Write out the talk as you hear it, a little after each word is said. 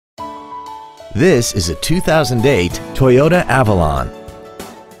This is a 2008 Toyota Avalon.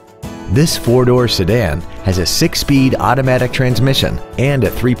 This four-door sedan has a 6-speed automatic transmission and a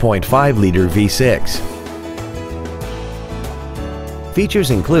 3.5-liter V6.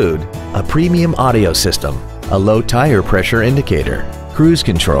 Features include a premium audio system, a low tire pressure indicator, cruise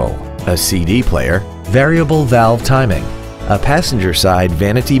control, a CD player, variable valve timing, a passenger side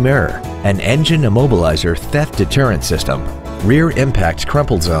vanity mirror, an engine immobilizer theft deterrent system, rear impact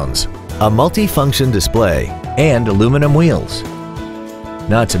crumple zones, a multi-function display, and aluminum wheels.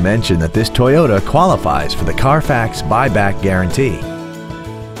 Not to mention that this Toyota qualifies for the Carfax buyback guarantee.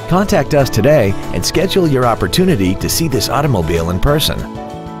 Contact us today and schedule your opportunity to see this automobile in person.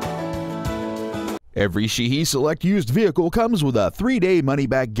 Every Sheehy Select used vehicle comes with a 3-day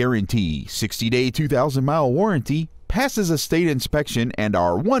money-back guarantee, 60-day 2,000-mile warranty, passes a state inspection and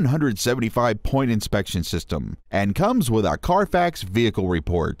our 175-point inspection system, and comes with a Carfax vehicle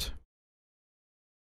report.